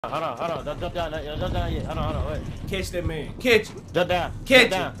Hold on. Don't jump down. Don't jump down yet. Hold on, wait. Catch that man. Catch him. Jump down.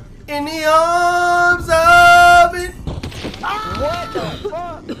 Catch jump him. down. In the arms of it. What the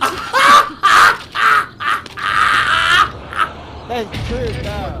fuck? That's true,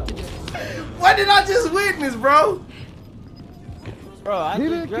 dog. What did I just witness, bro? Bro, I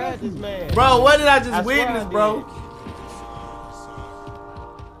just grabbed this man. Bro, what did I just witness, bro?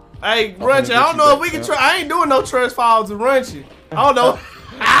 Hey, Runchy, I don't know if we can try. I ain't doing no trust falls to Runchy. I don't know.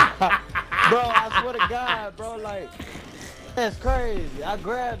 Bro, I swear to God, bro, like, that's crazy. I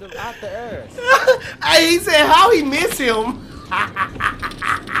grabbed him out the air. Hey, he said how he missed him.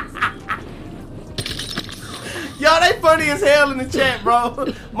 Yo, they funny as hell in the chat, bro.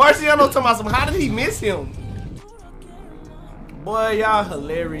 Marciano talking about some, how did he miss him? Boy, y'all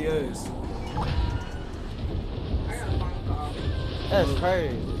hilarious. That's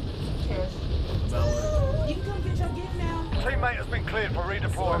crazy. You can come get your gift now. Teammate has been cleared for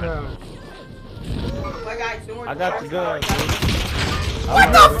redeployment. I got the gun.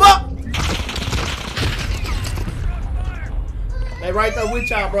 What the fuck? They right there with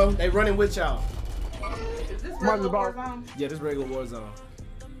y'all, bro. They running with y'all. Is this regular Warzone? Yeah, this regular Warzone.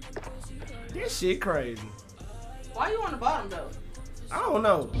 This shit crazy. Why you on the bottom though? I don't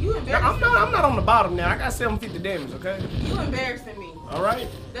know. You embarrassing I'm not on the bottom now. I got 750 damage, okay? You embarrassing me. Alright.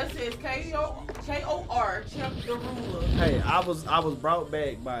 That says K-O-R, Champ the Ruler. Hey, I was brought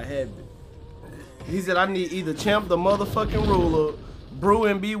back by habit. He said I need either Champ the motherfucking ruler, Brew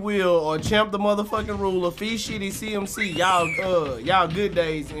and Be Will, or Champ the motherfucking ruler, Fee Shitty CMC. Y'all good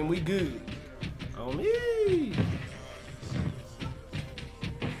days and we good. On me.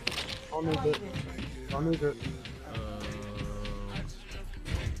 I need it.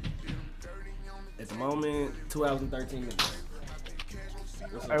 At the moment, 2 hours and 13 minutes.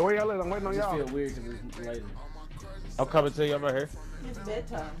 Hey, where y'all at? I'm waiting on Just y'all. feel weird because it's later. I'm coming to you. I'm right here. It's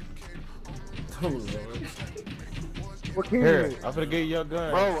bedtime. Oh, Lord. What can Here, you? I'm finna give you your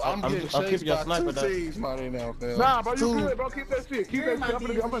gun. Bro, I'm getting keeping chased your by sniper two though. teams right now, fam. Nah, bro, you Two. good, bro. Keep that shit. Keep that shit.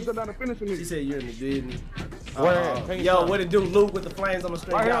 I'm gonna jump down and finish She it. said you're in the business. Where? Yo, what it do? Luke with the flames on the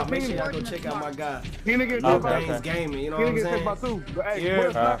street. Right here, Y'all make sure Phoenix. y'all go check out my guy. He didn't get Okay, chased by okay. Games Gaming, you know He what I'm didn't get chased by saying? two. But hey, Yeah.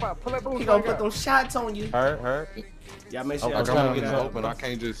 boy, snap out. Pull that boom. He gonna put them shots on you. Hurt. Y'all make sure Okay, y'all Like, check I'm trying gonna to get it to out. open. I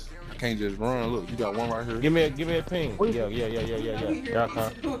can't just run. Look, you got one right here. Give me a ping. Yeah. Here I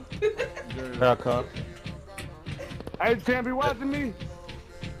come. Here I come. Hey, Champ, you watching me?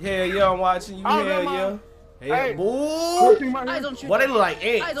 Hell yeah, I'm watching you. Oh, Hell no, yeah. man. Hell, Hey. boy. Team right Eyes here. on shooter. Boy, they look like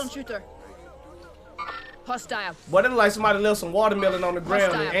Eyes on ants. shooter. Hostile. Boy, they look like somebody left some watermelon on the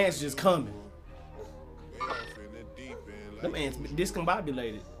ground and Hostile. ants just coming. Them ants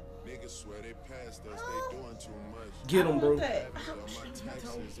discombobulated. Get them, bro.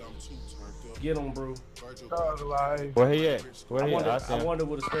 Get them, bro. Dog, like, Where he at? Where he at? I see I him. wonder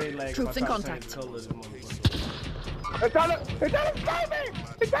what a straight lag. Troops in contact. They trying to stop me!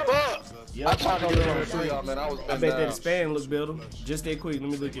 They trying to... Yeah, I tried to get on the tree, y'all, man. I was I bent bet down. that expand looks better. Just that quick. Let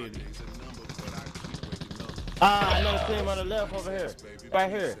me look at it. I know the team on the left over here. Right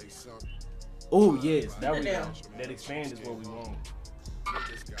here. Oh yes, that we down. go. That expand is what we want.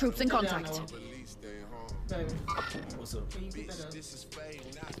 Troops in contact. Baby, What's up? can you put that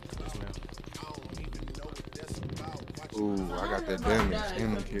up? Ooh, I got that damage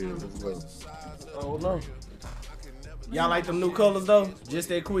in the kill as well. Oh no. Y'all like them new colors though? Just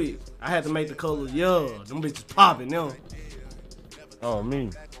that quick. I had to make the colors. Yeah, them bitches popping now. Oh, me.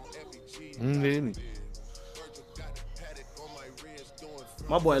 Mm-hmm.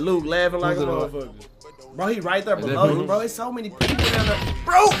 My boy Luke laughing like a Who's it, motherfucker. Bro, he right there Is that below you, Bruce? bro. There's so many people down there.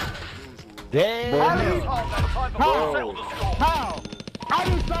 Bro! Damn. Bro, How? I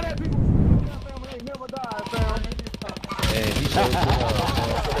just saw that people... Family ain't never died, fam. man, he showed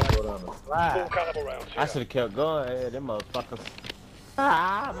Wow. I should have kept going. Hey, them motherfuckers.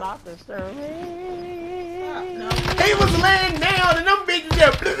 I'm off the survey. He was laying down and them bitches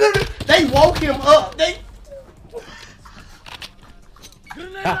there. They woke him up. They.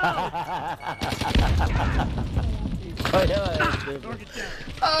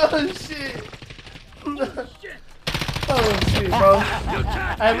 Oh shit. Oh shit, bro.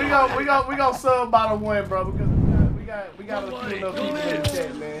 Hey, we gonna sub bottom one, bro, because we got a few enough people in the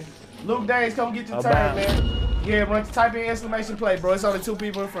chat, man. Luke Danes, come get your turn, man. Yeah, run. Type in exclamation play, bro. It's only 2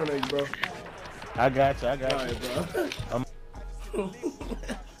 people in front of you, bro. I got you. All right, bro.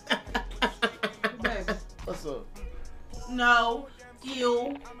 Baby. What's up? No,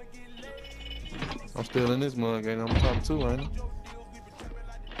 you. I'm still in this mug, and I'm top 2, ain't I?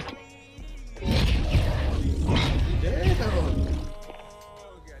 Damn.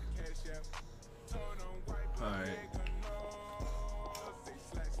 Alright.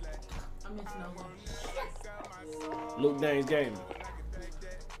 miss no one. Luke Danes Gaming.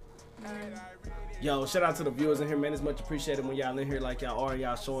 Yo, shout out to the viewers in here, man. It's much appreciated when y'all in here like y'all are,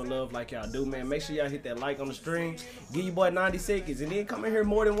 y'all showing love like y'all do, man. Make sure y'all hit that like on the stream. Give your boy 90 seconds. And then come in here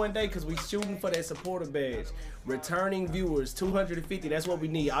more than one day because we shooting for that supporter badge. Returning viewers, 250. That's what we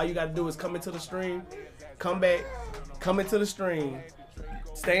need. All you got to do is come into the stream, come back, come into the stream,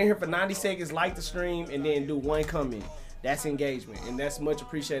 stay in here for 90 seconds, like the stream, and then do one comment. That's engagement. And that's much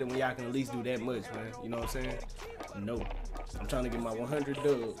appreciated when y'all can at least do that much, man. You know what I'm saying? No. I'm trying to get my 100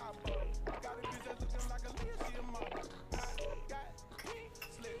 dub.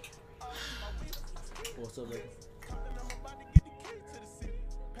 What's up, baby?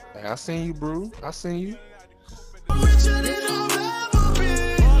 Hey, I seen you, bro. I seen you.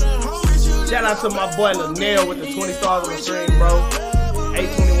 Shout out to my boy Lanelle with the 20 stars on the stream, bro.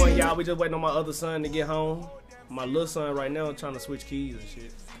 821, y'all. We just waiting on my other son to get home. My little son right now trying to switch keys and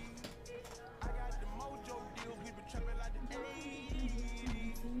shit.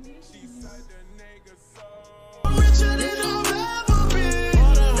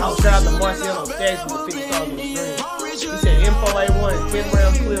 Oh, shout out to Marcel on stage with the 50 stars on the stream. He said M4A1, 10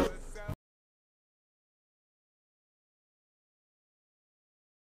 round clip.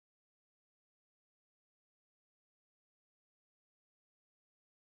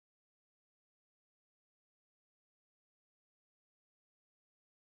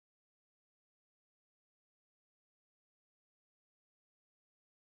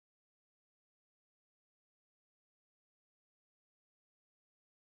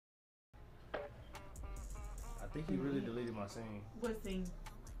 I think he really deleted my scene. What scene?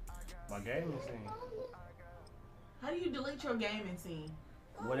 My gaming scene. How do you delete your gaming scene?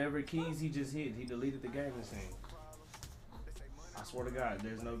 Whatever keys he just hit, he deleted the gaming scene. I swear to God,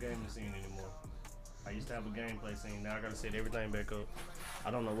 there's no gaming scene anymore. I used to have a gameplay scene. Now I gotta set everything back up.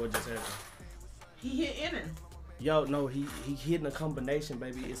 I don't know what just happened. He hit enter. Yo, no, he hitting a combination,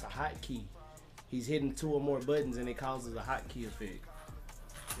 baby. It's a hotkey. He's hitting 2 or more buttons and it causes a hotkey effect.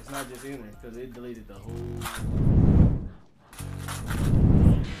 It's not just enter, because it deleted the whole...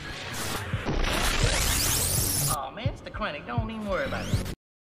 Oh man, it's the chronic. Don't even worry about it.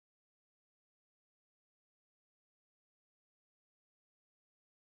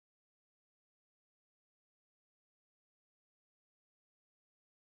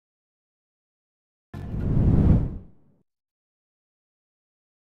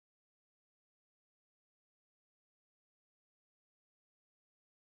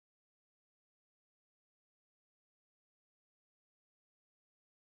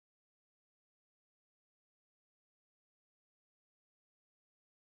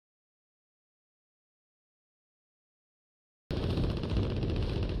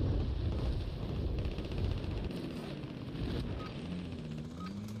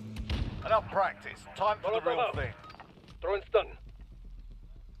 Enough practice. Time for the real thing. Throwing stun.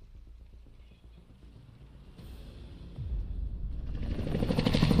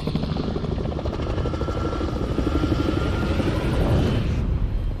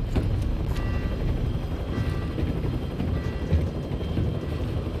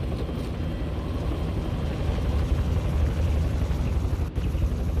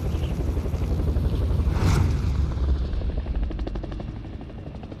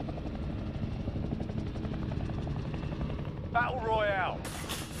 Battle Royale.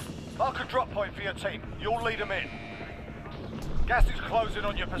 Mark a drop point for your team. You'll lead them in. Gas is closing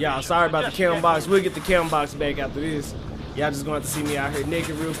on your position. Yeah, sorry about the cam box. We'll get the cam box back after this. Y'all just gonna have to see me out here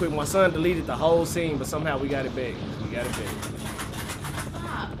naked real quick. My son deleted the whole scene, but somehow we got it back. We got it back.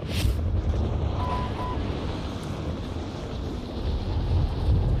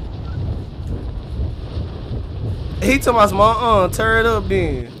 He told my mom, tear it up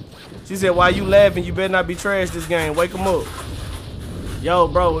then. She said, why you laughing? You better not be trash this game. Wake him up. Yo,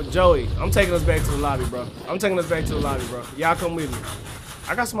 bro, Joey, I'm taking us back to the lobby, bro. I'm taking us back to the lobby, bro. Y'all come with me.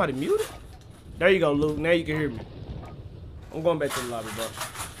 I got somebody muted? There you go, Luke. Now you can hear me. I'm going back to the lobby, bro.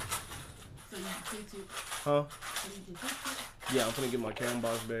 Huh? Yeah, I'm finna get my cam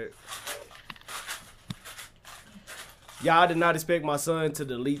box back. Y'all did not expect my son to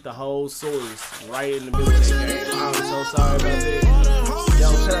delete the whole source right in the middle of the game. I'm so sorry about that.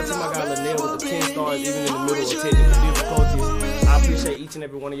 Yo, shout out to my guy Lanelle with the 10 stars even in the middle of technical difficulties. I appreciate each and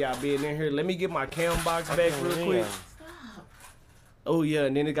every one of y'all being in here. Let me get my cam box back real quick. Oh yeah,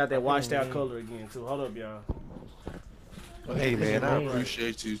 and then it got that washed out color again too. Hold up, y'all. Hey man, I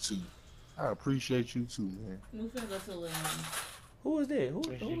appreciate you too. I appreciate you too, man. We finna go to Lynn. Who is that? Who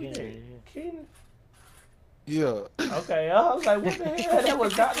is that? Kenan? Yeah. Okay, I was like, what the hell? That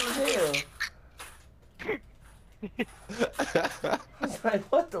was Dr. Hell. It's like,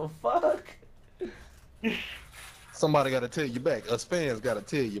 what the fuck? Somebody got to tell you back. Us fans got to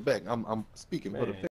tell you back. I'm speaking for the Man. fans.